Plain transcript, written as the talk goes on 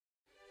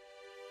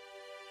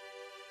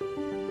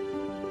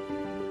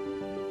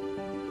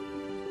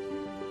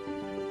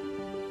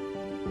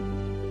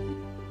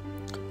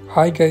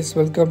Hi guys,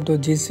 welcome to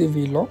GC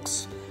vlogs.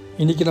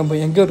 இன்றைக்கி நம்ம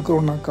எங்கே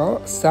இருக்கிறோம்னாக்கா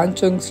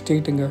சாம்சங்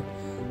ஸ்ட்ரீட்டுங்க.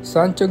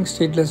 சாம்சங்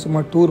ஸ்ட்ரீட்டில் சும்மா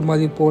டூர்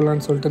மாதிரி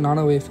போகலான்னு சொல்லிட்டு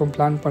நானும் ஒய்ஃபும்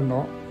பிளான்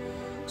பண்ணோம்.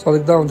 ஸோ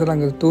அதுக்கு தான் வந்து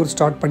நாங்கள் டூர்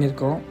ஸ்டார்ட்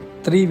பண்ணியிருக்கோம்.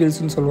 3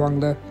 வீல்ஸ்ன்னு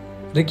சொல்லுவாங்கள்ல,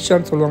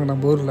 ரிக்ஷான்னு சொல்லுவாங்க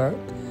நம்ம ஊரில்.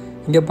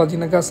 இங்கே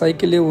பார்த்தீங்கன்னாக்கா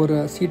சைக்கிள்லேயே ஒரு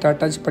சீட்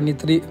அட்டாச் பண்ணி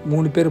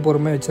 3 பேர்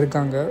போகிற மாதிரி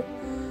வச்சுருக்காங்க.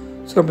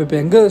 ஸோ நம்ம இப்போ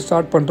எங்கே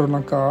ஸ்டார்ட்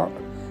பண்ணுறோம்னாக்கா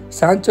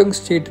சாம்சங்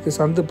ஸ்ட்ரீட்டுக்கு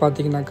சந்து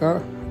பார்த்தீங்கன்னாக்கா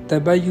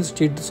தெபாயூ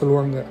ஸ்ட்ரீட்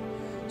சொல்லுவாங்க.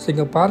 ஸோ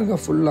இங்கே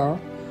பாருங்கள், ஃபுல்லாக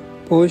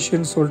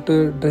போஷன் சொல்லிட்டு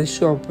dress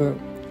shop.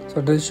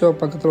 So dress shop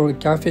பக்கத்தில் ஒரு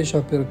கேஃபே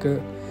ஷாப் இருக்குது.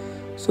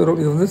 ஸோ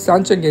இது வந்து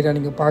சாம்சங் ஏரியா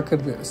நீங்கள்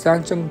பார்க்குறது.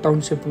 சாம்சங்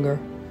டவுன்ஷிப்புங்க.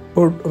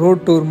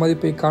 ரோட் டூர் மாதிரி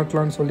போய்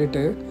காட்டலான்னு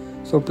சொல்லிட்டு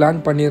ஸோ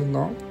பிளான்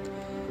பண்ணியிருந்தோம்.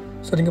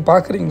 ஸோ நீங்கள்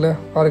பார்க்குறீங்களே,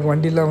 பாருங்கள்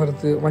வண்டிலாம்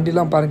வருது.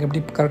 வண்டிலாம் பாருங்கள்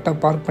எப்படி கரெக்டாக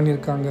பார்க்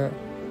பண்ணியிருக்காங்க.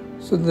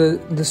 ஸோ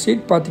இந்த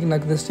ஸ்ட்ரீட்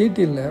பார்த்தீங்கன்னா, இந்த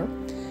ஸ்ட்ரீட் இல்லை,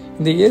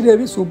 இந்த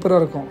ஏரியாவே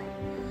சூப்பராக இருக்கும்.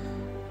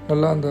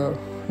 நல்லா அந்த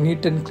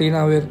நீட் அண்ட்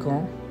க்ளீனாகவே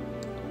இருக்கும்.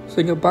 ஸோ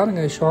இங்கே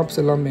பாருங்கள், ஷாப்ஸ்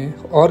எல்லாமே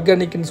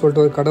ஆர்கானிக்னு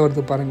சொல்லிட்டு ஒரு கடை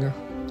வருது பாருங்கள்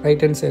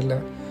ரைட் ஹேண்ட் சைடில்.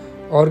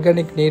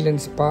 ஆர்கானிக் நெயில்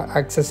அண்ட் ஸ்பா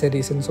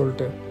ஆக்சசரிஸ்ன்னு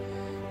சொல்லிட்டு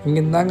இங்கே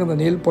இருந்தாங்க இந்த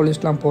நெயில்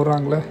பாலிஷ்லாம்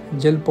போடுறாங்களே,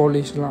 ஜெல்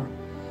பாலிஷ்லாம்.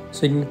 ஸோ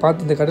இங்கே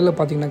இந்த கடையில்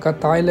பார்த்தீங்கன்னாக்கா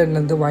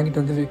தாய்லாண்ட்லேருந்து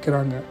வாங்கிட்டு வந்து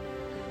விற்கிறாங்க.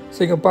 ஸோ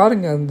இங்கே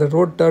பாருங்கள், இந்த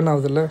ரோட் டேர்ன்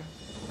ஆகுதுல்ல,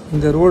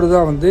 இந்த ரோடு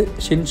தான் வந்து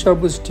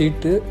ஷின்ஷாபு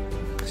ஸ்ட்ரீட்டு.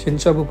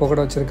 ஷின்ஷாபு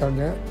பக்கோடா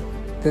வச்சுருக்காங்க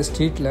இந்த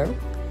ஸ்ட்ரீட்டில்.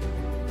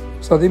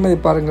 ஸோ அதே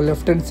மாதிரி பாருங்கள்,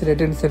 left hand side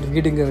right hand side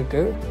வீடுங்க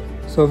இருக்குது.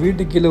 ஸோ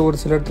வீட்டுக்கு கீழே ஒரு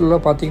சில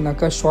இடத்துலலாம்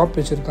பார்த்தீங்கன்னாக்கா ஷாப்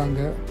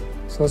வச்சுருக்காங்க.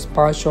 ஸோ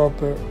ஸ்பா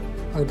ஷாப்பு,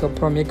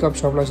 அதுக்கப்புறம் மேக்கப்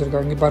ஷாப்லாம்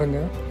வச்சுருக்காங்க. இங்கே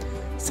பாருங்கள்,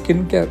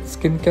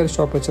 ஸ்கின் கேர்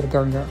ஷாப்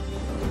வச்சுருக்காங்க,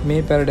 மே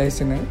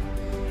பேரடைஸ்ன்னு.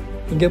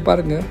 இங்கே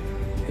பாருங்கள்,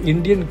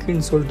 இந்தியன்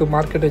குயின் சொல்லிட்டு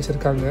மார்க்கெட்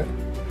வச்சுருக்காங்க,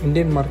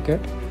 இந்தியன்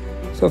மார்க்கெட்.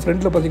 ஸோ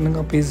ஃப்ரண்ட்டில்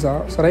பார்த்தீங்கன்னாக்கா பீஸா.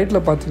 ஸோ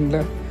ரைட்டில்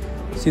பார்த்தீங்களா,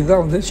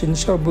 இதுதான் வந்து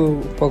ஷின்ஷாபு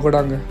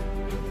பகோடாங்க.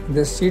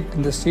 இந்த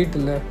ஸ்ட்ரீட்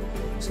இல்லை.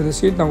 ஸோ இந்த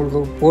ஸ்ட்ரீட் நான்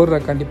உங்களுக்கு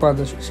போடுறேன் கண்டிப்பாக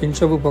அந்த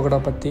ஷின்ஷாபு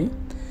பகோடா பற்றி.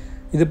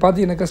 இது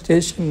பார்த்தீங்கன்னாக்கா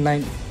ஸ்டேஷன்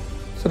 9.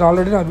 ஸோ நான்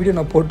ஆல்ரெடி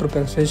வீடியோ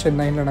போட்டிருப்பேன். ஸ்டேஷன்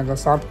 9ல் நாங்கள்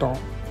சாப்பிட்டோம்,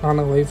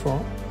 நானும்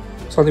ஒய்ஃபும்.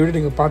 ஸோ அந்த வீடியோ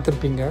நீங்கள்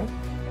பார்த்துருப்பீங்க.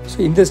 ஸோ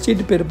இந்த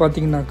ஸ்ட்ரீட் பேர்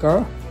பார்த்தீங்கன்னாக்கா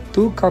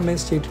தூக்காமே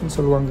ஸ்ட்ரீட்னு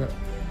சொல்லுவாங்க.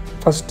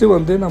 ஃபஸ்ட்டு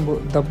வந்து நம்ம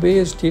தபே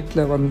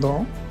ஸ்ட்ரீட்டில்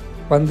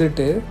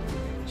வந்துட்டு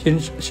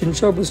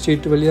ஷின்ஷாபு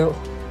ஸ்ட்ரீட்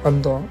வழியாக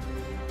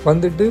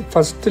வந்துட்டு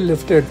ஃபஸ்ட்டு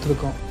லெஃப்ட்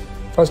எடுத்துருக்கோம்.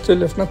 First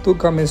லெஃப்ட்னா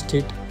தூக்காமே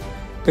street.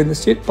 இப்போ இந்த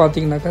ஸ்ட்ரீட்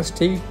பார்த்தீங்கன்னாக்கா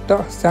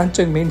ஸ்ட்ரெயிட்டாக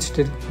சாம்சங் மெயின்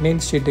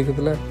ஸ்ட்ரீட்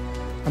இருக்குதுல்ல,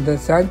 அந்த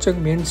சாம்சங்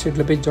மெயின்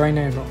ஸ்ட்ரீட்டில் போய்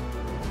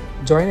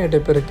ஜாயின் ஆகிட்ட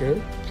பிறகு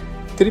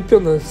திருப்பி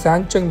அந்த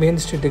சாம்சங் மெயின்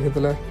ஸ்ட்ரீட்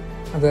இருக்குதுல்ல,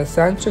 அந்த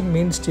சாம்சங்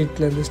மெயின்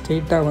ஸ்ட்ரீட்லேருந்து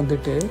ஸ்ட்ரெயிட்டாக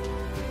வந்துட்டு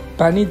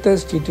பனிதா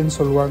ஸ்ட்ரீட்டுன்னு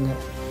சொல்லுவாங்க.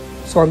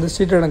 ஸோ அந்த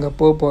ஸ்ட்ரீட்டில் நாங்கள்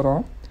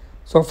போகிறோம்.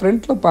 ஸோ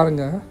ஃப்ரண்ட்டில்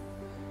பாருங்கள்,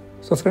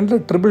 ஸோ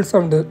ஃப்ரண்ட்டில் ட்ரிபிள்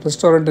சவுண்ட்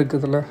ரெஸ்டாரண்ட்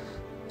இருக்குதுல்ல,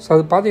 ஸோ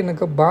அது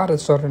பார்த்தீங்கன்னாக்கா பார்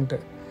ரெஸ்டாரண்ட்டு.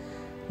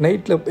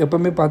 நைட்டில்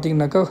எப்போவுமே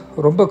பார்த்தீங்கன்னாக்கா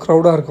ரொம்ப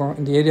க்ரௌடாக இருக்கும்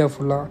இந்த ஏரியா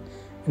ஃபுல்லாக.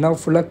 ஏன்னா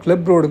ஃபுல்லாக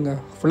கிளப் ரோடுங்க,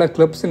 ஃபுல்லாக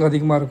கிளப்ஸுங்க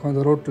அதிகமாக இருக்கும்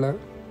இந்த ரோட்டில்.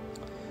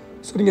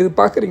 ஸோ நீங்கள் இது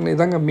பார்க்குறீங்களா,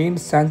 இதாங்க மெயின்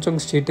சாம்சங்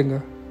ஸ்ட்ரீட்டுங்க.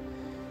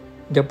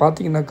 இங்கே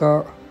பார்த்தீங்கன்னாக்கா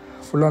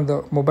ஃபுல்லாக அந்த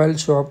மொபைல்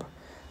ஷாப்,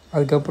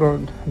 அதுக்கப்புறம்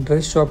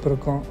ட்ரெஸ் ஷாப்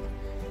இருக்கும்,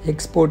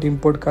 எக்ஸ்போர்ட்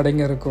இம்போர்ட்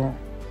கடைங்க இருக்கும்.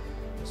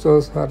 ஸோ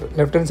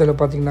லெஃப்ட் ஹேண்ட் சைடில்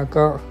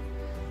பார்த்தீங்கன்னாக்கா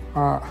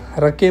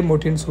ரக்கே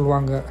மோட்டின்னு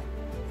சொல்லுவாங்க,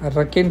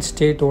 ரக்கேன்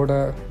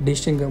ஸ்டேட்டோட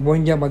டிஷ்ஷுங்க,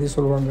 மோங்கியா மாதிரி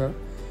சொல்லுவாங்க.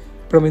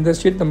 இப்போ நம்ம இந்த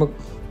ஸ்ட்ரீட்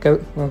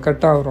நம்ம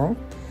கட் ஆகிறோம்.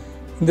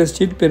 இந்த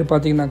ஸ்ட்ரீட் பேர்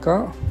பார்த்தீங்கன்னாக்கா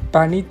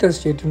பனிதா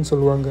ஸ்ட்ரீட்டுன்னு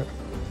சொல்லுவாங்க.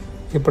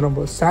 இப்போ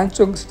நம்ம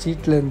சாம்சங்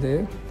ஸ்ட்ரீட்லேருந்து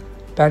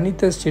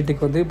பனிதா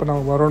ஸ்ட்ரீட்டுக்கு வந்து இப்போ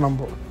நம்ம வரோம்.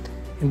 நம்ம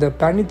இந்த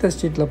பனிதா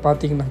ஸ்ட்ரீட்டில்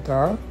பார்த்தீங்கன்னாக்கா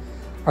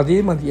அதே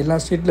மாதிரி எல்லா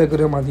ஸ்ட்ரீட்டில்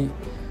இருக்கிற மாதிரி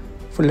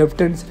full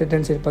left hand right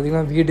hand side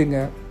பார்த்தீங்கன்னா வீடுங்க.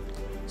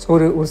 ஸோ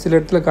ஒரு சில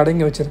இடத்துல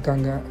கடைங்க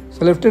வச்சுருக்காங்க. ஸோ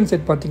லெஃப்ட் ஹேண்ட்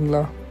சைடு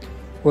பார்த்தீங்களா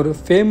ஒரு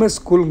ஃபேமஸ்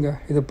ஸ்கூலுங்க.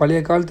 இது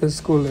பழைய காலத்து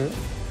ஸ்கூலு.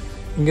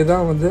 இங்கே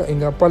தான் வந்து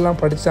எங்கள்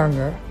அப்பாலாம் படித்தாங்க,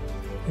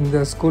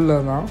 இந்த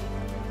ஸ்கூலில் தான்.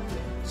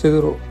 ஸோ இது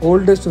ஒரு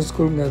ஓல்டஸ்ட்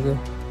ஸ்கூலுங்க. அது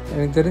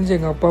எனக்கு தெரிஞ்சு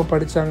எங்கள் அப்பா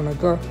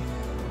படித்தாங்கனாக்கா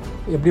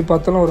எப்படி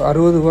பார்த்தாலும் ஒரு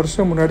 60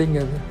 வருஷம்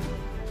முன்னாடிங்க. அது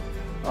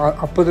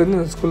அப்போதுலேருந்து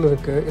இந்த ஸ்கூலில்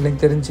இருக்குது எனக்கு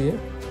தெரிஞ்சு.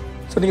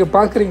 ஸோ நீங்கள்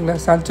பார்க்குறீங்களா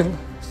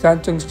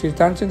சாம்சங்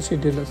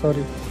ஸ்ட்ரீட் இல்லை,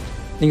 சாரி,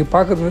 நீங்கள்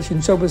பார்க்குறது வந்து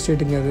ஷின்ஷாபு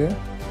ஸ்ட்ரீட்டுங்க. அது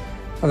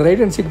அந்த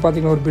ரைட் ஹேண்ட் சைடு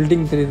பார்த்தீங்கன்னா ஒரு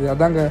பில்டிங் தெரியுது,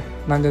 அதாங்க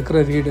நாங்கள்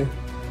இருக்கிற வீடு.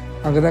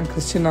 அங்கே தான்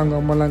கிறிஸ்டின் அவங்க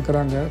அம்மாலாம்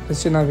இருக்கிறாங்க,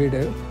 கிறிஸ்டினா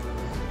வீடு.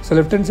 ஸோ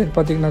லெஃப்ட் ஹேண்ட் சைடு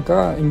பார்த்தீங்கன்னாக்கா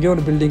இங்கேயும்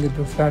ஒரு பில்டிங்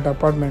இருக்குது, ஃப்ளாட்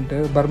அப்பார்ட்மெண்ட்டு,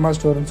 பர்மா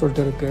ஸ்டோர்னு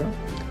சொல்லிட்டு இருக்குது.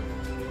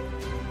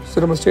 ஸோ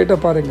நம்ம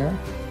ஸ்ட்ரெயிட்டாக பாருங்கள்.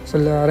 ஸோ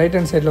ரைட்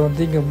ஹேண்ட் சைடில்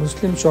வந்து இங்கே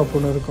முஸ்லீம் ஷாப்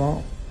ஒன்று இருக்கும்.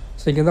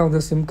 ஸோ இங்கே தான்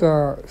வந்து சிம்கா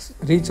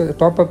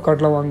டாப்அப்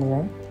கார்டெலாம்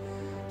வாங்குவோம்.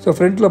 ஸோ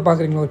ஃப்ரண்ட்டில்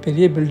பார்க்குறீங்களா ஒரு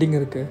பெரிய பில்டிங்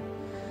இருக்குது.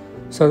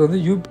 ஸோ அது வந்து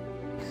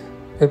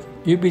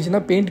யூபிஜினா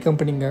பெயிண்ட்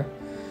கம்பெனிங்க.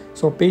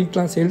 ஸோ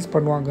பெயிண்ட்லாம் சேல்ஸ்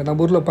பண்ணுவாங்க.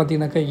 நம்ம ஊரில்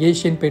பார்த்தீங்கன்னாக்கா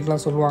ஏஷியன்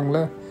பெயிண்ட்லாம்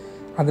சொல்லுவாங்களே,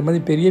 அந்த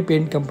மாதிரி பெரிய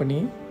பெயிண்ட் கம்பெனி.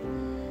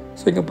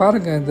 ஸோ இங்கே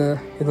பாருங்கள்,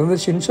 இது வந்து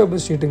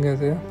ஷின்ஷாபு ஸ்ட்ரீட்டுங்க.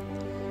 இது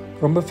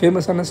ரொம்ப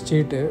ஃபேமஸான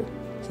ஸ்ட்ரீட்டு.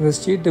 இந்த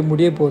ஸ்ட்ரீட்டு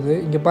முடிய போகுது.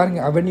 இங்கே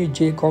பாருங்கள், அவென்யூ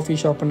ஜே காஃபி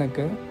ஷாப்புன்னு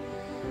இருக்குது.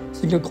 ஸோ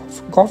இங்கே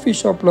காஃபி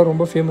ஷாப்பில்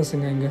ரொம்ப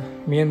ஃபேமஸுங்க இங்கே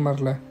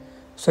மியான்மரில்.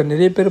 ஸோ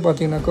நிறைய பேர்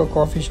பார்த்தீங்கன்னாக்கா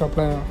காஃபி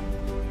ஷாப்பில்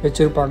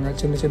வச்சுருப்பாங்க,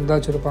 சின்னதாக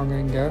வச்சுருப்பாங்க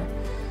இங்கே.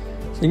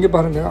 ஸோ இங்கே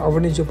பாருங்கள்,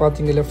 அவென்யூ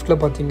பார்த்தீங்க,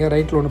 லெஃப்ட்டில் பார்த்தீங்க,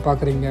 ரைட்டில் ஒன்று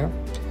பார்க்குறீங்க.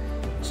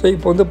 ஸோ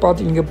இப்போ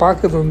வந்து இங்கே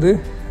பார்க்குறது வந்து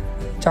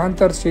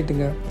சாந்தார்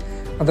ஸ்ட்ரீட்டுங்க.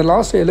 அந்த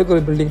லாஸ்ட் எல்லுக்கு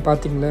ஒரு பில்டிங்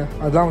பார்த்தீங்களே,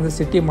 அதுதான் வந்து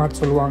சிட்டி மார்ட்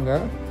சொல்லுவாங்க.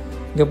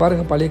 இங்கே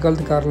பாருங்கள் பழைய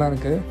காலத்து கார்லாம்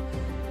இருக்குது.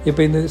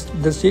 இப்போ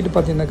இந்த ஸ்ட்ரீட்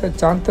பார்த்தீங்கன்னாக்கா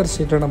சாந்தார்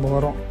ஸ்ட்ரீட்டில் நம்ம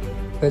வரோம்.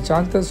 இந்த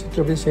சாந்தார்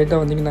ஸ்ட்ரீட்டில் எப்படி ஸ்ட்ரெயிட்டாக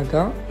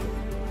வந்தீங்கன்னாக்கா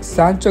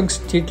சான்சாங்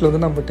ஸ்ட்ரீட்டில்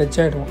வந்து நம்ம டச்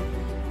ஆகிடுவோம்.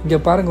 இங்கே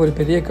பாருங்கள் ஒரு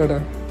பெரிய கடை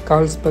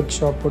கால்ஸ்பர்க்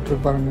ஷாப்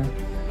போட்டிருப்பாருங்க.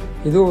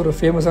 இதுவும் ஒரு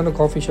ஃபேமஸான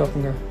காஃபி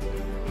ஷாப்புங்க.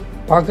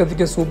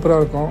 பார்க்குறதுக்கே சூப்பராக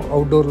இருக்கும்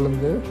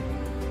அவுட்டோர்லேருந்து.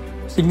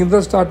 இங்கே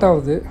தான் ஸ்டார்ட்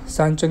ஆகுது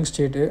சான்சாங்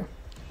ஸ்ட்ரீட்டு.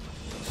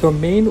 ஸோ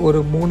மெயின் ஒரு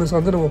 3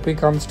 சந்து நம்ம போய்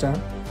காமிச்சிட்டேன்.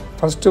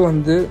 ஃபஸ்ட்டு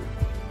வந்து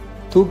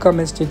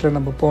தூக்காமே ஸ்ட்ரீட்டில்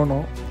நம்ம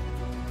போனோம்.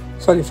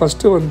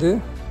 ஃபஸ்ட்டு வந்து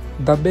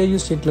தபேயு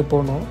ஸ்ட்ரீட்டில்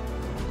போனோம்.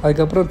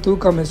 அதுக்கப்புறம்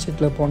தூக்காமே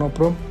ஸ்ட்ரீட்டில் போனோம்.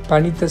 அப்புறம்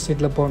பனித்த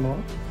ஸ்ட்ரீட்டில் போனோம்.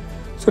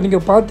 ஸோ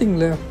நீங்கள்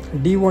பார்த்தீங்களே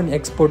D1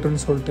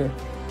 எக்ஸ்போர்ட்டுன்னு சொல்லிட்டு,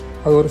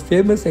 அது ஒரு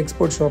ஃபேமஸ்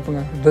எக்ஸ்போர்ட்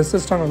ஷாப்புங்க.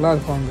 ட்ரெஸ்ஸஸ்லாம் நல்லா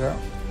இருக்கும் அங்கே.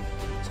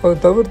 ஸோ அதை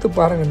தவிர்த்து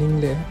பாருங்கள்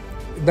நீங்களே,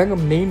 இதாங்க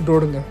மெயின்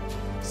ரோடுங்க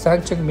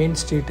சான்சாங் மெயின்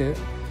ஸ்ட்ரீட்டு.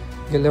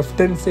 இங்கே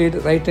left hand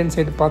side right hand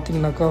side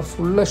பார்த்தீங்கன்னாக்கா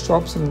ஃபுல்லாக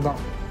ஷாப்ஸுங்க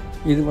தான்.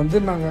 இது வந்து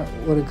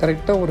நாங்கள்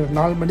கரெக்டாக ஒரு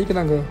 4 மணிக்கு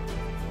நாங்கள்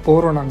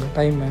போகிறோம் நாங்கள்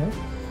டைமு.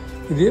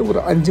 இதே ஒரு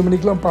 5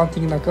 மணிக்கெலாம்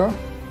பார்த்தீங்கன்னாக்கா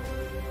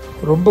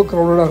ரொம்ப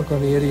க்ரௌடடாக இருக்கும்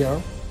அந்த ஏரியா.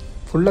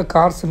 ஃபுல்லாக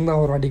கார்ஸுங்க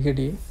தான் வரும்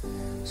அடிக்கடி.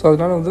 ஸோ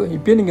அதனால் வந்து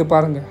இப்போயே நீங்கள்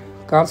பாருங்கள்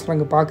கார்ஸ்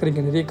நாங்கள்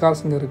பார்க்குறீங்க, நிறைய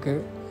கார்ஸுங்க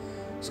இருக்குது.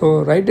 ஸோ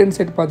ரைட் ஹேண்ட்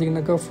சைடு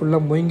பார்த்தீங்கன்னாக்கா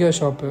ஃபுல்லாக மொயிங்கா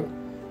ஷாப்பு,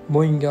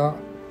 மொயிங்கா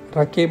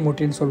ரக்கே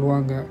முட்டின்னு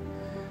சொல்லுவாங்க.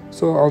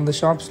 ஸோ அந்த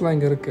ஷாப்ஸ்லாம்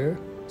இங்கே இருக்குது.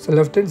 ஸோ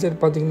லெஃப்ட் ஹேண்ட் சைடு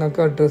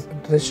பார்த்தீங்கன்னாக்கா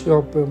ட்ரெஸ்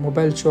ஷாப்பு,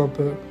 மொபைல்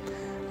ஷாப்பு,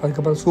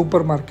 அதுக்கப்புறம்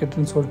சூப்பர்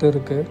மார்க்கெட்டுன்னு சொல்லிட்டு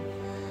இருக்குது.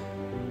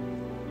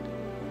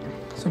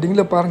 ஸோ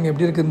நீங்களே பாருங்கள்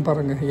எப்படி இருக்குதுன்னு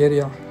பாருங்கள்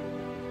ஏரியா.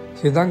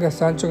 ஸோ இதாங்க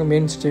சான்சாங்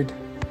மெயின் ஸ்ட்ரீட்.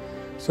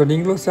 ஸோ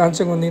நீங்களும்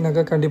சான்சாங்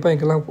வந்தீங்கன்னாக்கா கண்டிப்பாக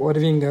இங்கெல்லாம்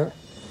வருவீங்க,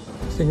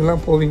 ஸோ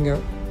இங்கெல்லாம் போவீங்க.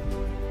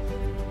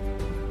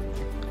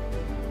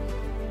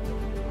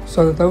 ஸோ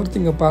அதை தவிர்த்து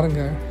இங்கே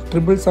பாருங்கள்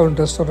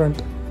 777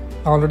 ரெஸ்டாரண்ட்.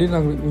 ஆல்ரெடி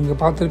நீங்கள்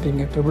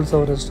பார்த்துருப்பீங்க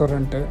 777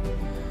 ரெஸ்டாரண்ட்டு.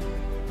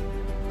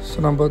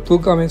 ஸோ நம்ம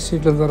தூக்காமே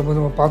ஸ்ட்ரீட்லேருந்து வரும்போது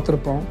நம்ம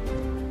பார்த்துருப்போம்.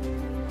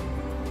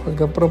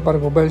 அதுக்கப்புறம்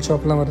பாருங்கள் மொபைல்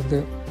ஷாப்லாம் வருது.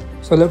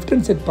 ஸோ லெஃப்ட்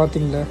ஹேண்ட் சைட்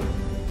பார்த்தீங்களா,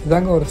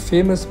 இதாங்க ஒரு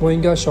ஃபேமஸ்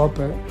மொயிங்கா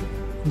ஷாப்பு.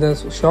 இந்த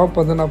ஷாப்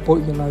வந்து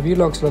நான்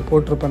வீலாக்ஸில்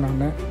போட்டிருப்பேன்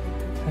நான்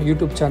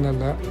யூடியூப்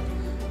சேனலில்.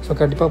 ஸோ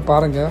கண்டிப்பாக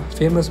பாருங்கள்,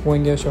 ஃபேமஸ்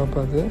மொயிங்கா ஷாப்.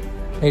 அது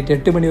நைட்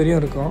 8 மணி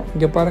வரையும் இருக்கும்.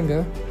 இங்கே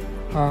பாருங்கள்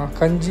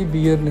கஞ்சி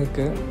பியர்னு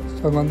இருக்குது.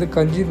 ஸோ அது வந்து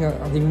கஞ்சி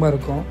அதிகமாக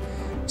இருக்கும்,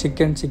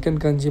 சிக்கன்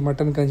கஞ்சி,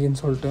 மட்டன் கஞ்சின்னு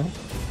சொல்லிட்டு.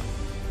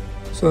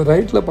 ஸோ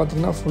ரைட்டில்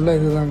பார்த்தீங்கன்னா ஃபுல்லாக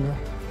இது தாங்க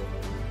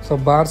ஸோ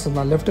பார்ஸ்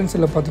தான். லெஃப்ட் ஹேண்ட்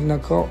சைடில்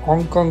பார்த்தீங்கன்னாக்கா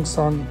ஹாங்காங்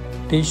சான்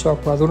டீ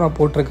ஷாப், அதுவும் நான்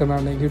போட்டிருக்கேன்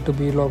நான் யூடியூப்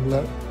வீலாகில்.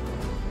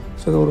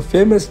 ஸோ இது ஒரு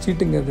ஃபேமஸ்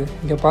ஸ்ட்ரீட்டுங்க இது.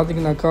 இங்கே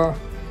பார்த்தீங்கன்னாக்கா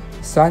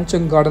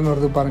சான்சாங் கார்டன்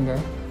வருது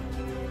பாருங்கள்.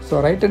 ஸோ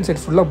ரைட் ஹேண்ட்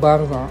சைட் ஃபுல்லாக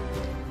பார் தான்.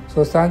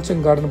 ஸோ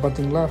சான்சாங் கார்டன்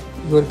பார்த்தீங்களா,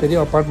 இது ஒரு பெரிய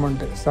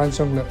அப்பார்ட்மெண்ட்டு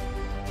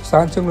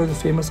சான்சாங்கில் இது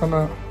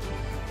ஃபேமஸான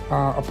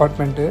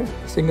அப்பார்ட்மெண்ட்டு.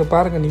 ஸோ இங்கே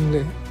பாருங்கள்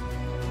நீங்களே,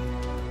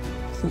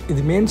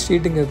 இது மெயின்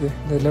ஸ்ட்ரீட்டுங்க. இது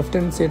இந்த left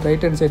hand side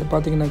right hand side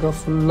பார்த்தீங்கன்னாக்கா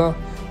ஃபுல்லாக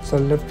ஸோ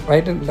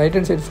ரைட்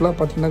ஹேண்ட் சைடு ஃபுல்லாக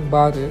பார்த்தீங்கன்னா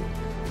பாரு,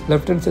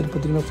 லெஃப்ட் ஹேண்ட் சைடு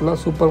பார்த்தீங்கன்னா ஃபுல்லாக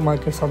சூப்பர்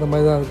மார்க்கெட்ஸ் அந்த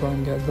மாதிரி தான் இருக்கும்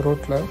இங்கே இந்த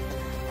ரோட்டில்.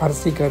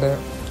 அரிசி கடை,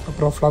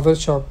 அப்புறம் ஃப்ளவர்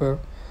ஷாப்பு,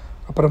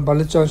 அப்புறம்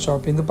பலுச்சா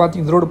ஷாப்.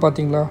 இந்த ரோடு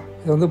பார்த்தீங்களா,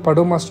 இது வந்து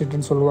படோமா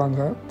ஸ்ட்ரீட்டுன்னு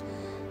சொல்லுவாங்க.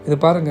 இது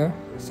பாருங்கள்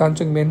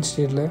சான்சாங் மெயின்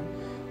ஸ்ட்ரீட்டில்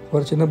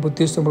ஒரு சின்ன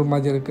புத்திஸ்ட் டெம்பிள்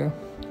மாதிரி இருக்குது.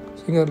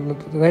 ஸோ இங்கே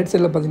ரைட்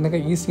சைடில்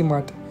பார்த்தீங்கன்னாக்கா ஈஸி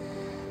மார்ட்.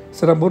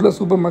 ஸோ நம்ம ஊரில்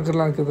சூப்பர்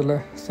மார்க்கெட்லாம் இருக்குதுல்ல,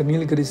 ஸோ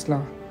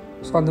நீலகிரிஸ்லாம்.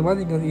 ஸோ அந்த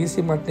மாதிரி இங்கே வந்து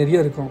ஈஸி மார்ட் நிறைய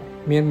இருக்கும்.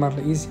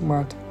 மியான்மரில் ஈஸி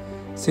மார்ட்,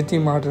 சிட்டி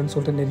மார்ட்னு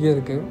சொல்லிட்டு நிறைய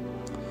இருக்குது.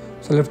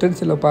 ஸோ லெஃப்ட் ஹேண்ட்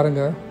சைடில்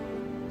பாருங்கள்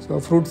ஸோ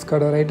ஃப்ரூட்ஸ்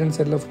கடை, ரைட் ஹேண்ட்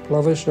சைடில்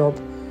ஃப்ளவர் ஷாப்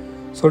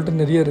சொல்லிட்டு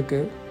நிறைய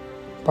இருக்குது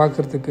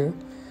பார்க்குறதுக்கு.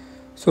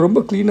 ஸோ ரொம்ப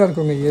க்ளீனாக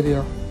இருக்குங்க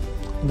ஏரியா.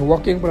 இங்கே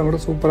வாக்கிங் பண்ண கூட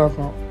சூப்பராக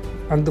இருக்கும்.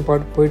 நடந்து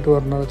போயிட்டு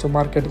வரணும், ஏதாச்சும்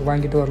மார்க்கெட்டுக்கு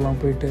வாங்கிட்டு வரலாம்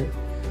போயிட்டு.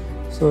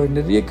 ஸோ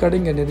நிறைய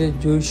கடைங்க, நிறைய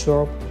ஜூஸ்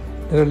ஷாப்,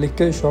 நிறைய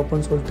லிக்கர்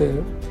ஷாப்புன்னு சொல்லிட்டு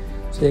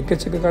ஸோ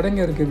எக்கச்சக்க கடைங்க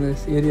இருக்குது இந்த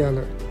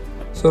ஏரியாவில்.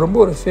 ஸோ ரொம்ப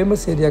ஒரு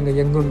ஃபேமஸ் ஏரியாங்க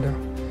எங்குண்டா.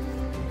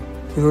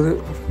 இது ஒரு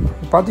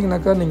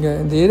பார்த்தீங்கன்னாக்கா நீங்கள்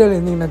இந்த ஏரியாவில்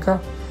இருந்தீங்கன்னாக்கா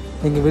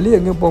நீங்கள் வெளியே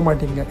எங்கேயும் போக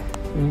மாட்டீங்க.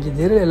 இங்கே இந்த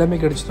ஏரியாவில் எல்லாமே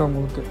கிடச்சிடும்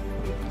உங்களுக்கு.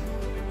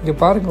 இங்கே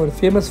பாருங்கள் ஒரு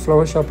ஃபேமஸ்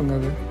ஃப்ளவர் ஷாப்புங்க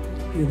அது.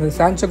 இது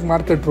சான்சாங்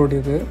மார்க்கெட் ரோடு.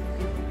 இது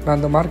நான்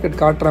அந்த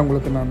மார்க்கெட் காட்டுறேன்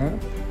உங்களுக்கு நான்.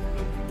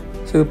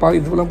 ஸோ இது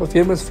இதுவெல்லாம் இப்போ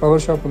ஃபேமஸ்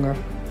ஃப்ளவர் ஷாப்புங்க.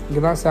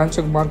 இங்கே தான்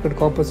சான்சாங் மார்க்கெட்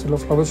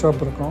ஆப்போசிட்டில் ஃப்ளவர்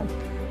ஷாப் இருக்கும்.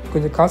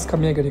 கொஞ்சம் காசு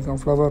கம்மியாக கிடைக்கும்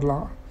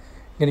ஃப்ளவர்லாம்,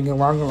 இங்கே நீங்கள்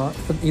வாங்கலாம்.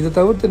 இதை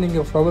தவிர்த்து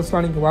நீங்கள்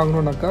ஃப்ளவர்ஸ்லாம் நீங்கள்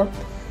வாங்கணுன்னாக்கா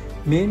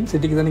மெயின்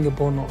சிட்டிக்கு தான் நீங்கள்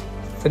போகணும்.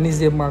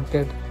 சென்னிசே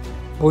மார்க்கெட்,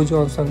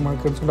 போஜோசாங்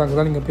மார்க்கெட் சொல்லிட்டு அங்கே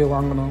தான் நீங்கள் போய்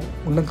வாங்கணும்.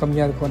 இன்னும்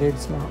கம்மியாக இருக்கும்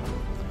ரேட்ஸ்லாம்.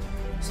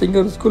 ஸோ இங்கே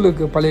ஒரு ஸ்கூல்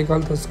இருக்குது, பழைய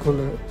காலத்து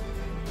ஸ்கூலு.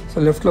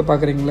 ஸோ லெஃப்ட்டில்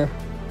பார்க்குறீங்களே,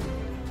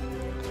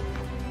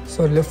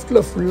 ஸோ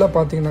லெஃப்ட்டில் ஃபுல்லாக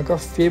பார்த்தீங்கன்னாக்கா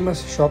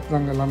ஃபேமஸ் ஷாப்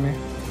தாங்க எல்லாமே.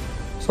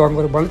 ஸோ அங்கே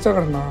ஒரு பல்ச்சா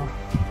கடை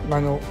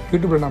நாங்கள்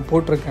யூடியூப்பில் நான்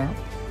போட்டிருக்கேன்.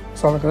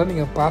 ஸோ அந்த கடை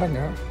நீங்கள்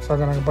பாருங்கள். ஸோ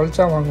அங்கே நாங்கள்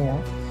பல்ச்சா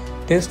வாங்குவோம்,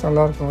 டேஸ்ட்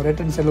நல்லாயிருக்கும். ரைட்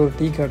ஹேண்ட் சைடில் ஒரு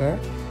டீ கடை.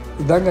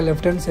 இதாங்க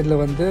லெஃப்ட் ஹேண்ட்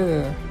சைடில் வந்து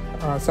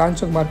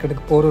சான்சாங்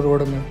மார்க்கெட்டுக்கு போகிற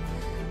ரோடுங்க.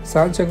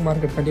 சான்சாங்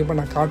மார்க்கெட் கண்டிப்பாக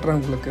நான் காட்டுறேன்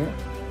உங்களுக்கு.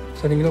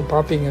 ஸோ நீங்களும்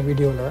பார்ப்பீங்க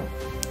வீடியோவில்.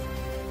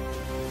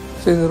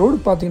 ஸோ இந்த ரோடு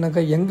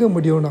பார்த்தீங்கன்னாக்கா எங்கே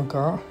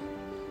முடியும்னாக்கா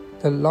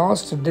இந்த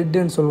லாஸ்ட் டெட்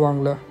எண்ட்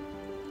சொல்லுவாங்களே,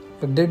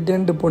 டெட்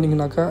எண்டு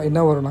போனீங்கன்னாக்கா என்ன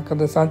வரும்னாக்கா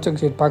அந்த சாம்சங்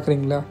ஸ்ட்ரீட்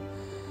பார்க்குறீங்களா,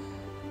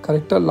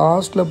 கரெக்டாக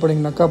லாஸ்ட்டில்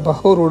போனீங்கன்னாக்கா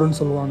பஹோ ரோடுன்னு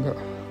சொல்லுவாங்க.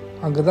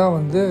 அங்கே தான்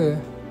வந்து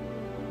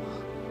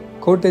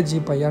கோட்டேஜி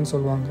பையான்னு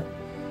சொல்லுவாங்க.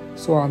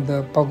 ஸோ அந்த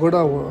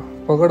பகோடா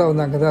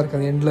வந்து அங்கே தான் இருக்குது,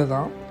 அந்த எண்டில்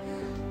தான்.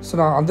 ஸோ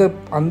நான்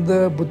அந்த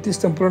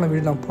புத்திஸ்ட் டெம்பிளும் நான்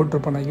வீடியோ நான்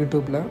போட்டிருப்பேன் நான்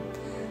யூடியூப்பில்.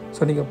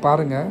 ஸோ நீங்கள்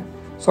பாருங்கள்.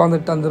 ஸோ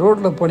அந்த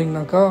ரோட்டில்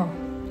போனீங்கன்னாக்கா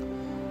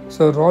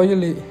ஸோ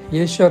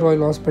ஏஷியா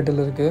ராயல்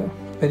ஹாஸ்பிட்டல் இருக்குது,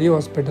 பெரிய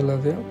ஹாஸ்பிட்டல்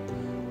அது.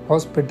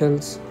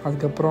 ஹாஸ்பிட்டல்ஸ்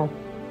அதுக்கப்புறம்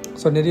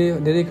ஸோ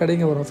நிறைய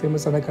கடைங்க வரும்,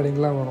 ஃபேமஸான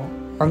கடைங்களாம் வரும்.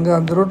 அங்கே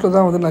அந்த ரோட்டில்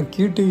தான் வந்து நான்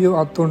கியூடியோ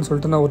அத்தோன்னு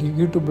சொல்லிட்டு நான் ஒரு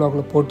யூடியூப்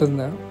ப்ளாகில்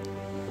போட்டிருந்தேன்.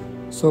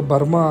 So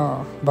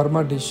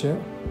Burma dish.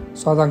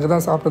 ஸோ அது அங்கே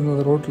தான் சாப்பிட்ருந்தேன்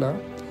அந்த ரோட்டில்.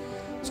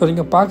 ஸோ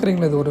நீங்கள்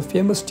பார்க்குறீங்களா, இது ஒரு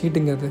ஃபேமஸ்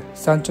ஸ்ட்ரீட்டுங்க, அது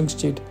சாம்சங்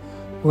ஸ்ட்ரீட்.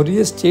 ஒரே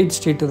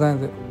ஸ்ட்ரீட்டு தான்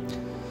இது.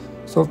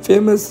 ஸோ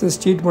ஃபேமஸ்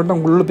ஸ்ட்ரீட்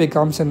மட்டும் உள்ளே போய்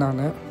காமிச்சேன்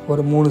நான்,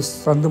 ஒரு 3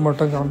 சந்து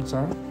மட்டும்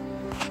காமிச்சேன்.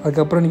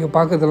 அதுக்கப்புறம் நீங்கள்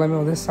பார்க்குறது எல்லாமே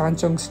வந்து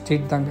சாம்சங்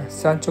ஸ்ட்ரீட் தாங்க,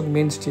 Samsung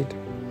main street.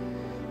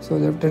 So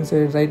left hand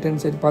side right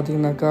hand side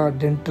பார்த்தீங்கன்னாக்கா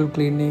dental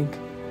clinic,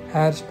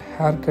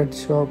 hair cut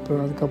shop,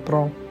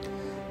 அதுக்கப்புறம்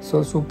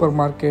so super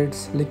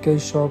markets,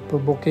 liquor shop,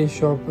 bouquet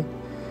shop,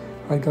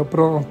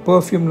 அதுக்கப்புறம்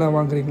பர்ஃப்யூம்லாம்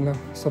வாங்குறீங்களா,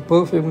 ஸோ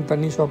பர்ஃப்யூம்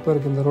தண்ணி ஷாப்பும்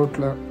இருக்குது இந்த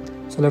ரோட்டில்.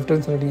 ஸோ லெஃப்ட்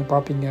ஹேண்ட் சைடு நீங்கள்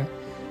பார்ப்பீங்க.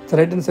 ஸோ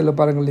ரைட் ஹேண்ட் சைடில்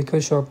பாருங்கள்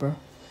லிக்கர் ஷாப்பு.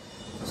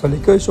 ஸோ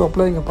லிக்கர்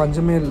ஷாப்பில் இங்கே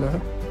பஞ்சமே இல்லை,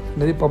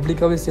 நிறைய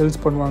பப்ளிக்காகவே சேல்ஸ்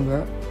பண்ணுவாங்க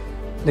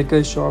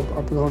லிக்கர் ஷாப்.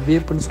 அப்புறம்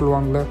வேப்புன்னு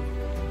சொல்லுவாங்களே,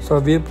 ஸோ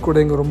வேப் கூட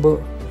இங்கே ரொம்ப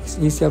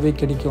ஈஸியாகவே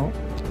கிடைக்கும்.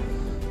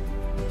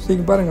 ஸோ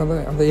இங்கே பாருங்கள்,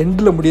 அந்த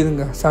எண்டில்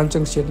முடியுதுங்க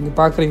சாம்சங் ஸ்ட்ரீட். நீங்கள்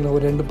பார்க்குறீங்களா,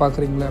 ஒரு எண்டு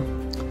பார்க்குறீங்களா.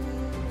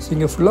 ஸோ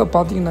இங்கே ஃபுல்லாக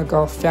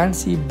பார்த்தீங்கன்னாக்கா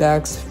ஃபேன்சி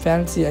பேக்ஸ்,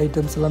 ஃபேன்சி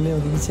ஐட்டம்ஸ் எல்லாமே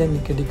வந்து ஈஸியாக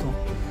இங்கே கிடைக்கும்.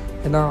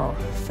 ஏன்னா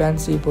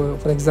ஃபேன்சி, இப்போ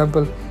ஃபார்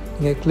எக்ஸாம்பிள்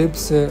நீங்கள்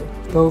clips,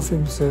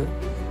 perfumes,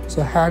 so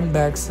hand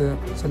bags,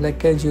 so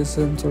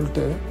லக்கேஜஸ்ன்னு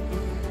சொல்லிட்டு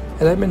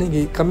எல்லாமே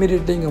நீங்கள் கம்மி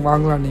ரேட்டே இங்கே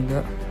வாங்கலாம்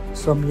நீங்கள்.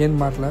 ஸோ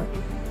மியான்மரில்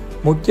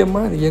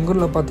முக்கியமாக இது எங்கள்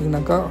ஊரில்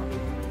பார்த்தீங்கன்னாக்கா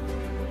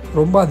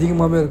ரொம்ப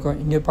அதிகமாகவே இருக்கும்.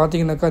 இங்கே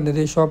பார்த்தீங்கன்னாக்கா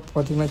நிறைய ஷாப்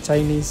பார்த்தீங்கன்னா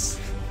சைனீஸ்,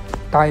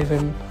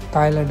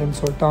 தாய்லாண்டுன்னு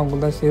சொல்லிட்டு அவங்க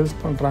தான் சேல்ஸ்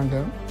பண்ணுறாங்க.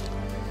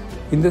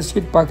 இந்த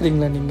ஸ்ட்ரீட்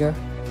பார்க்குறீங்களா நீங்கள்,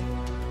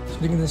 ஸோ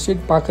நீங்கள் இந்த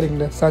ஸ்ட்ரீட்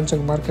பார்க்குறீங்களா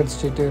சாம்சங் மார்க்கெட்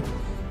ஸ்ட்ரீட்டு,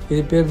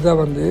 இது பேர் தான்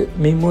வந்து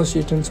மீமோ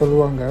ஸ்ட்ரீட்டுன்னு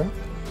சொல்லுவாங்க.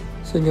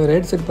 ஸோ இங்கே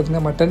ரைட் சைடு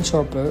பார்த்திங்கன்னா mutton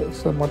shop.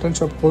 So mutton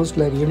shop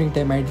க்ளோஸில் evening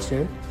time ஆகிடுச்சு.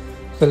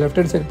 ஸோ லெஃப்ட்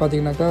ஹேண்ட் சைடு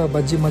பார்த்திங்கனாக்கா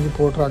பஜ்ஜி மாதிரி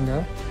போடுறாங்க.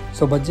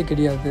 ஸோ பஜ்ஜி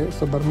கிடையாது,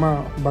 ஸோ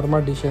பர்மா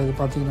டிஷ் அது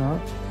பார்த்திங்கன்னா.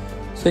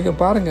 ஸோ இங்கே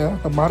பாருங்கள்,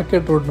 இந்த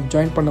மார்க்கெட் ரோடு நம்ம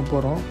ஜாயின் பண்ண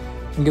போகிறோம்.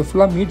 இங்கே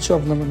ஃபுல்லாக மீட்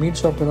ஷாப்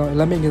தான்,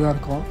 எல்லாமே இங்கே தான்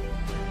இருக்கும்.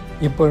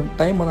 இப்போ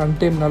டைம் வந்து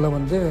அன்டைம்னால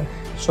வந்து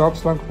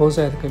ஷாப்ஸ்லாம் க்ளோஸ்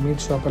ஆகிருக்கு,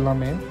 மீட் ஷாப்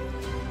எல்லாமே.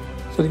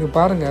 ஸோ நீங்கள்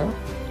பாருங்கள்,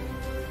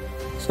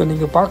 ஸோ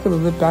நீங்கள் பார்க்குறது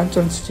வந்து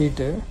பேன்சன்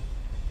ஸ்ட்ரீட்டு.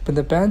 இப்போ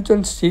இந்த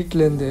பேன்சன்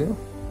ஸ்ட்ரீட்லேருந்து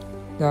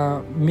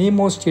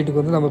மீமோ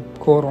ஸ்ட்ரீட்டுக்கு வந்து நம்ம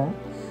போகிறோம்.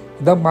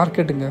 இதுதான்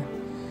மார்க்கெட்டுங்க.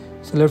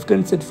 ஸோ லெஃப்ட்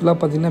ஹேண்ட் சைட் ஃபுல்லாக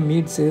பார்த்திங்கன்னா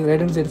மீட்ஸு,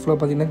 ரைட் ஹேண்ட் சைட் ஃபுல்லாக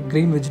பார்த்திங்கன்னா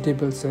க்ரீன்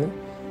வெஜிடபிள்ஸு,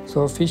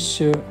 ஸோ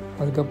ஃபிஷ்ஷு,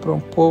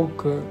 அதுக்கப்புறம்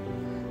போர்க்கு,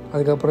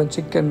 அதுக்கப்புறம்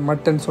சிக்கன்,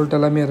 மட்டன் சொல்லிட்டு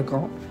எல்லாமே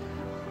இருக்கும்.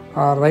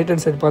 ரைட்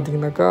ஹேண்ட் சைடு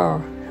பார்த்திங்கனாக்கா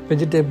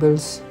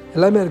வெஜிடபிள்ஸ்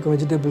எல்லாமே இருக்கும்.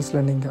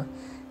 வெஜிடபிள்ஸில் நீங்கள்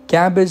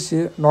கேபேஜ்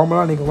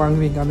நார்மலாக நீங்கள்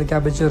வாங்குவீங்க, அந்த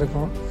கேபேஜும்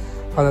இருக்கும்.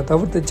 அதை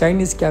தவிர்த்து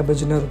சைனீஸ்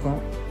கேபேஜ்னு இருக்கும்.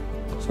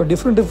 ஸோ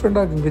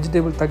டிஃப்ரெண்ட்டாக இருக்குது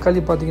வெஜிடபிள்.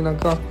 தக்காளி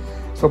பார்த்தீங்கன்னாக்கா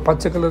ஸோ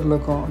பச்சை கலரில்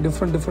இருக்கும்,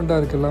 டிஃப்ரெண்ட்டாக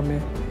இருக்குது எல்லாமே.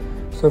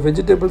 ஸோ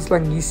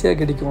வெஜிடபிள்ஸ்லாம் இங்கே ஈஸியாக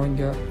கிடைக்கும்.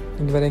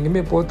 நீங்கள் வேறு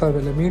எங்கேயுமே போக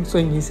தேவையில்லை,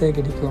 மீட்ஸும் இங்கே ஈஸியாக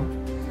கிடைக்கும்.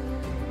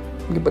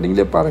 இங்கே இப்போ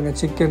நீங்களே பாருங்கள்,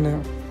 சிக்கனு,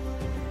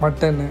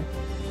 மட்டனு,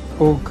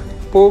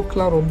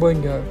 போர்க்லாம்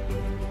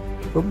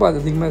ரொம்ப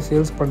அதிகமாக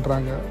சேல்ஸ்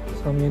பண்ணுறாங்க.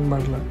 ஸோ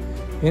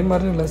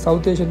மியான்மரில் இல்லை,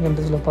 சவுத் ஏஷியன்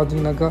கண்ட்ரீஸில்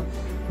பார்த்தீங்கன்னாக்கா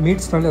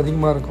மீட்ஸ்னாலே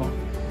அதிகமாக இருக்கும்.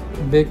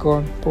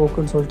 பேக்கான்,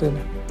 போக்குன்னு சொல்லிட்டு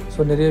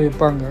ஸோ நிறைய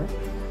விற்பாங்க.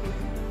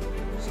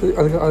 ஸோ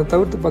அதை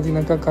தவிர்த்து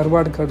பார்த்திங்கனாக்கா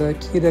கருவாடு கடை,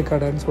 கீரை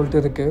கடைன்னு சொல்லிட்டு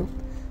இருக்குது.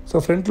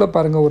 ஸோ ஃப்ரண்ட்டில்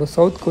பாருங்கள், ஒரு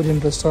சவுத்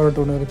கொரியன் ரெஸ்டாரண்ட்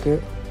ஒன்று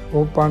இருக்குது,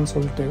 ஓப்பான்னு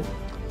சொல்லிட்டு.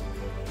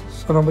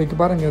 ஸோ நம்ம இங்கே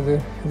பாருங்கள்,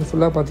 இது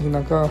ஃபுல்லாக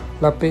பார்த்திங்கனாக்கா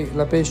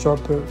லப்பே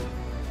ஷாப்பு,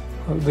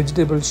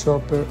 வெஜிடபிள்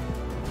ஷாப்பு,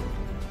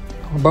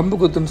 பம்பு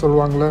குத்துன்னு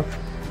சொல்லுவாங்களே,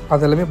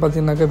 அதெல்லாமே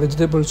பார்த்திங்கனாக்கா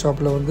வெஜிடபிள்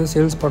ஷாப்பில் வந்து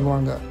சேல்ஸ்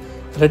பண்ணுவாங்க.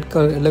 ரெட்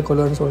கலர், எல்லோ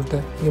கலர்னு சொல்லிட்டு.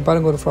 இங்கே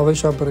பாருங்கள், ஒரு ஃப்ளவர்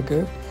ஷாப்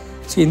இருக்குது.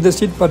 ஸோ இந்த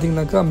ஸ்ட்ரீட்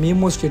பார்த்திங்கனாக்கா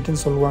மீமோ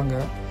ஸ்ட்ரீட்டுன்னு சொல்லுவாங்க.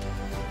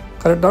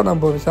 கரெக்டாக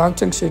நம்ம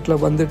சாம்சங்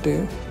ஸ்ட்ரீட்டில் வந்துட்டு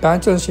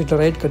பேன்சன் ஸ்ட்ரீட்டில்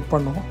ரைட் கட்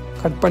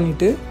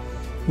பண்ணிவிட்டு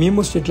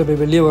மீமோ ஸ்ட்ரீட்டில் போய்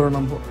வெளியே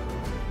வரோம்.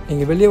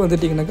 நீங்கள் வெளியே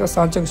வந்துட்டிங்கனாக்கா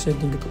சாம்சங்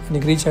ஸ்ட்ரீட்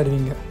நீங்கள் ரீச்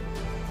ஆகிடுவீங்க.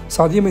 ஸோ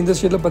அதிகமாக இந்த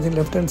ஸ்ட்ரீட்டில்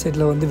பார்த்தீங்கன்னா லெஃப்ட் ஹேண்ட்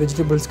சைடில் வந்து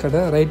வெஜிடபிள்ஸ்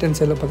கடை, ரைட் ஹேண்ட்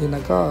சைடில்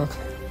பார்த்தீங்கன்னாக்கா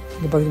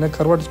இங்கே பார்த்தீங்கன்னா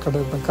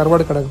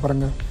கருவாடு கடை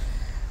பாருங்கள்,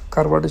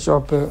 கருவாடு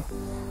ஷாப்பு.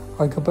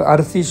 அதுக்கப்புறம்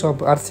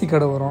அரிசி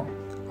கடை வரும்.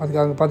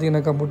 அதுக்காக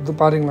பார்த்தீங்கன்னாக்கா முட்டு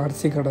பாருங்களா,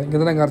 அரிசி கடை. இங்கே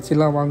தான் நாங்கள்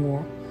அரிசிலாம்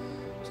வாங்குவோம்.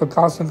 ஸோ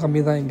காசும்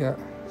கம்மி தான் இங்கே.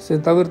 ஸோ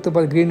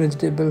தவிர்த்து க்ரீன்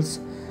வெஜிடபிள்ஸ்,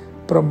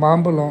 அப்புறம்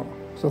மாம்பழம்,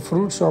 ஸோ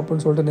ஃப்ரூட்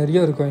ஷாப்புன்னு சொல்லிட்டு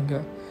நிறைய இருக்கும் இங்கே.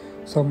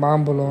 ஸோ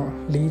மாம்பழம்,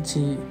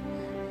 லீச்சி,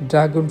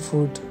 ட்ராகன்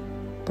ஃப்ரூட்,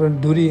 அப்புறம்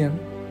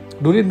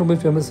டூரியன் ரொம்ப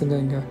ஃபேமஸுங்க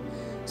இங்கே.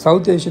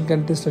 சவுத் ஏஷியன்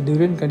கண்ட்ரீஸில்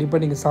டூரியன் கண்டிப்பாக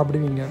நீங்கள்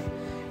சாப்பிடுவீங்க.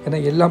 ஏன்னா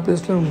எல்லா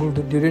பிளேஸ்லையும்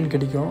உங்களுக்கு டூரியன்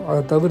கிடைக்கும்.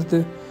 அதை தவிர்த்து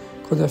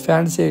கொஞ்சம்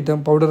ஃபேன்சி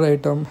ஐட்டம், பவுடர்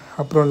ஐட்டம்,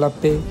 அப்புறம்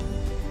லப்பே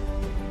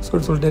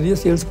சொல்லிட்டு நிறைய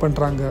சேல்ஸ்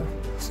பண்ணுறாங்க.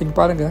 ஸோ இங்கே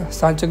பாருங்கள்,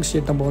 சாம்சங்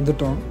ஸ்ட்ரீட் நம்ம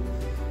வந்துவிட்டோம்.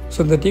 ஸோ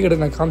இந்த டீ கடை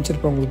நான்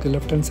காமிச்சிருப்பேன் உங்களுக்கு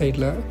லெஃப்ட் ஹேண்ட்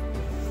சைடில்.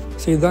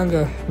 ஸோ இதாங்க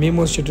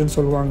மீமோ ஸ்ட்ரீட்டுன்னு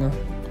சொல்லுவாங்க.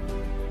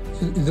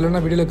 இதில்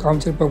நான் வீடியோவில்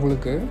காமிச்சிருப்பேன்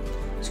உங்களுக்கு.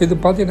 ஸோ இது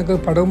பார்த்து எனக்கு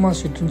படமா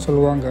ஸ்ட்ரீட்டுன்னு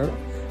சொல்லுவாங்க.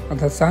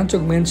 அந்த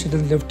சான்சோங் மெயின்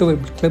ஸ்ட்ரீட் லெஃப்ட்டு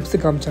கிளப்ஸு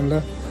காமிச்சாங்கள,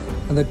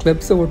 அந்த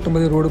கிளப்ஸை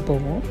ஒட்டும்போது ரோடு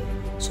போகும்.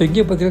 ஸோ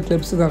இங்கே பார்த்தீங்கன்னா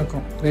கிளப்ஸு தான்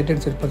இருக்கும். ரைட்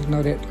ஹேண்ட் சைடு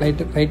பார்த்தீங்கன்னா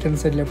right hand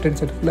side left hand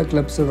side ஃபுல்லாக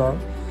கிளப்ஸு தான்.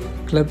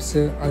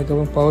 கிளப்ஸு,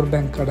 அதுக்கப்புறம் பவர்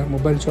பேங்க் கடை,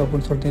 மொபைல்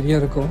ஷாப்புன்னு சொல்லிட்டு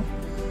நிறைய இருக்கும்.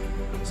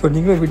 ஸோ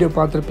நீங்களும் வீடியோ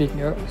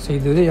பார்த்துருப்பீங்க. ஸோ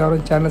இதுவரை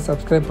யாரும் சேனலை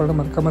சப்ஸ்கிரைப் பண்ண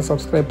மறக்காமல்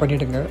சப்ஸ்கிரைப்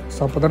பண்ணிவிடுங்க. ஸோ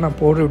அப்போ தான் நான்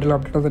போடுற வீடியோவில்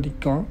அப்டேட்டாக தான்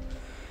நிற்கும்.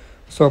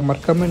 ஸோ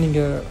மறக்காமல்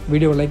நீங்கள்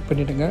வீடியோவை லைக்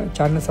பண்ணிவிடுங்க,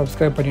 சேனலை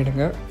சப்ஸ்கிரைப்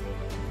பண்ணிவிடுங்க.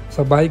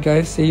 So bye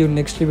guys, see you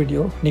next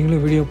video.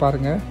 நீங்களும் வீடியோ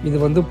பாருங்கள். இது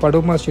வந்து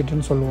படோமா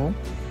ஸ்ட்ரீட்டுன்னு சொல்லுவோம்.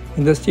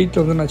 இந்த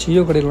ஸ்ட்ரீட்டில் வந்து நான்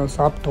சியோ கடையில்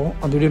சாப்பிட்டோம்,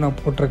 அந்த வீடியோ நான்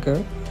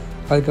போட்டிருக்கேன்.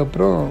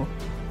 அதுக்கப்புறம்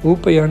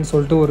ஊப்பையான்னு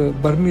சொல்லிட்டு ஒரு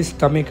பர்மீஸ்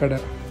டமே கடை,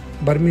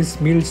 பர்மீஸ்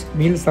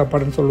மீல்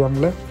சாப்பாடுன்னு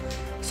சொல்லுவாங்களே,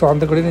 ஸோ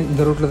அந்த கடையில்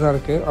இந்த ரூட்டில் தான்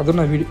இருக்குது. அதுவும்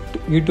நான்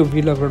யூடியூப்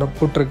வீடியோவில்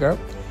போட்டிருக்கேன்.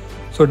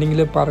 ஸோ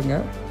நீங்களே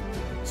பாருங்கள்.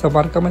 ஸோ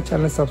மறக்காமல்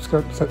சேனலை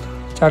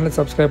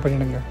சப்ஸ்கிரைப்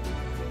பண்ணிவிடுங்க.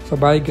 So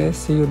bye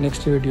guys, see you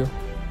next video.